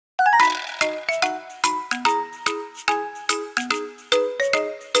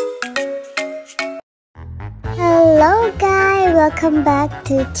Hello guys, welcome back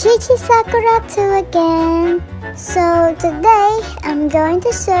to ChiChi Sakura II again. So today I'm going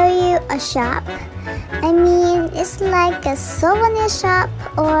to show you a shop. I mean, it's like a souvenir shop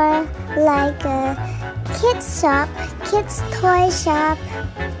or like a kids shop, kids toy shop.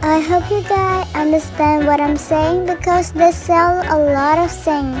 I hope you guys understand what I'm saying because they sell a lot of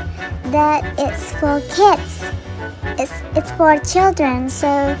things that it's for kids. It's for children,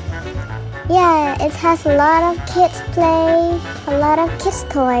 so yeah, it has a lot of kids play, a lot of kids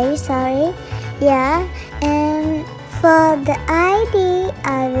toys, yeah, and for the ID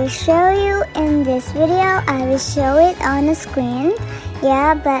I will show you in this video. I will show it on the screen,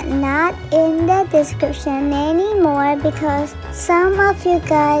 yeah, but not in the description anymore because some of you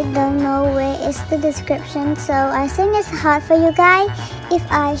guys don't know where is the description, so I think it's hard for you guys. If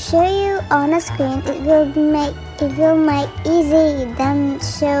I show you on the screen, it will make easy than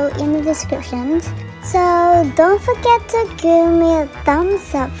show in the descriptions. So don't forget to give me a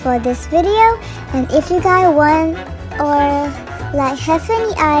thumbs up for this video, and if you guys want or like have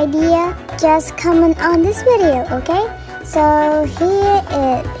any idea, just comment on this video, okay? So here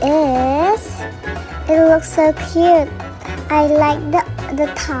it is. It looks so cute. I like the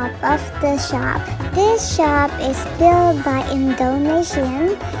top of the shop. This shop is built by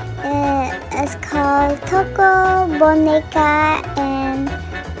Indonesian. It's called Toko Boneka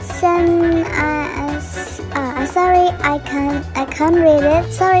sorry, I can't read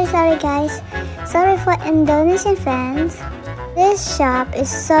it. Sorry guys. Sorry for Indonesian fans. This shop is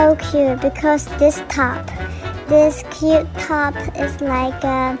so cute because this cute top is like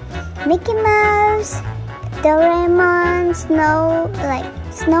a Mickey Mouse, Doraemon,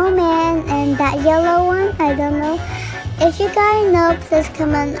 snowman, and that yellow one. I don't know. If you guys know, please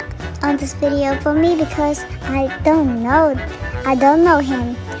comment on this video for me because I don't know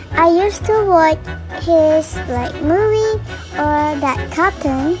him. I used to watch his movie or that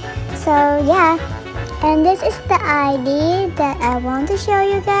cartoon. So yeah, and this is the ID that I want to show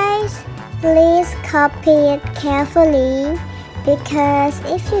you guys. Please copy it carefully because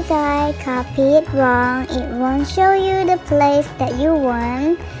if you guys copy it wrong, it won't show you the place that you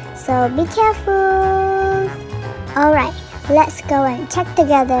want. So be careful. Alright, let's go and check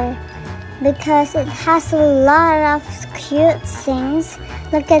together because it has a lot of cute things.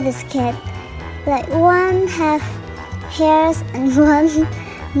 Look at this kid. Like one have hairs and one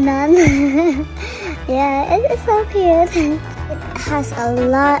none. Yeah, it is so cute. It has a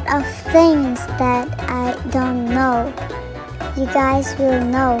lot of things that I don't know. You guys will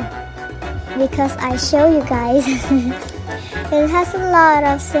know because I show you guys. It has a lot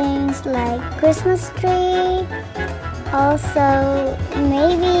of things like Christmas tree. Also,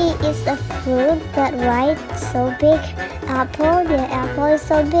 maybe it's a fruit, but right, so big. Apple, yeah, apple is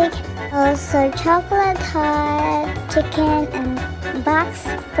so big. Also, chocolate heart, chicken, and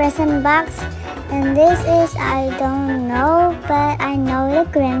present box. And this is, I don't know, but I know the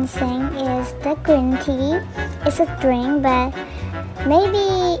green thing is the green tea. It's a drink, but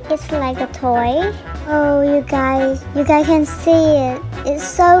maybe it's like a toy. Oh, you guys can see it. It's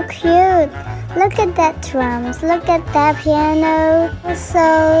so cute. Look at that drums. Look at that piano. It's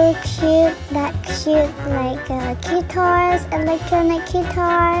so cute. That cute guitars, electronic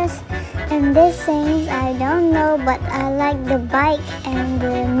guitars. And these things I don't know, but I like the bike and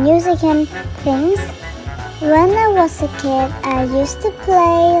the music and things. When I was a kid, I used to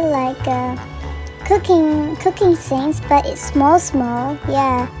play like cooking things, but it's small.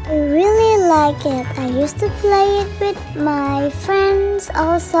 Yeah, I really like it. I used to play it with my friends,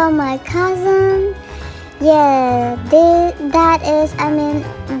 also my cousin. Yeah,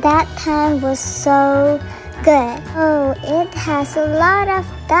 that time was so good. Oh, it has a lot of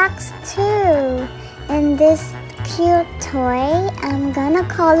ducks too. And this cute toy, I'm gonna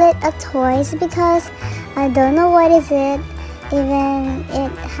call it a toys because I don't know what is it. Even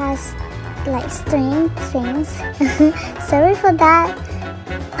it has like string things. Sorry for that.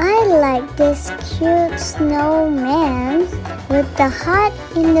 I like this cute snowman with the heart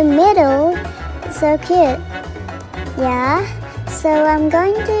in the middle. So cute. Yeah, so I'm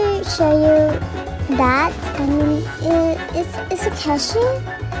going to show you that. I mean, it's a cashier.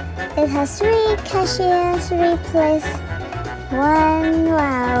 It has 3 cashiers, 3 plus 1.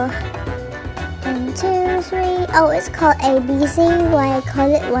 Wow. And 2, 3. Oh, it's called ABC. Why I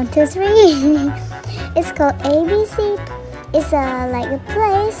call it 1, 2, 3? It's called ABC. It's like a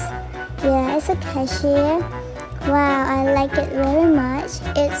place. Yeah, it's a cashier. Wow, I like it very much.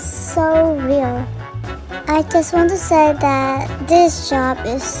 It's so real. I just want to say that this shop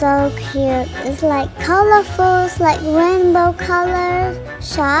is so cute. It's like colorful, it's like rainbow color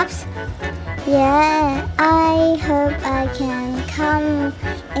shops. Yeah, I hope I can come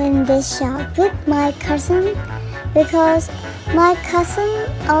in this shop with my cousin because my cousin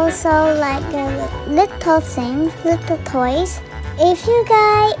also like little things, little toys. If you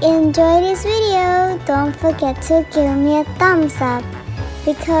guys enjoy this video, don't forget to give me a thumbs up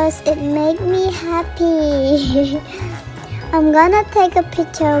because it made me happy. I'm gonna take a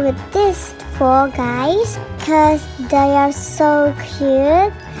picture with these four guys because they are so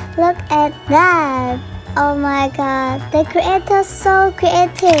cute. Look at that. Oh my god, the creator's so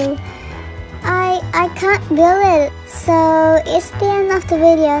creative. I can't build it. So it's the end of the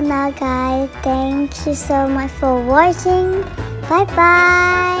video now, guys. Thank you so much for watching. Bye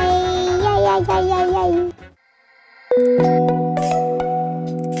bye. Yay, yay, yay, yay, yay.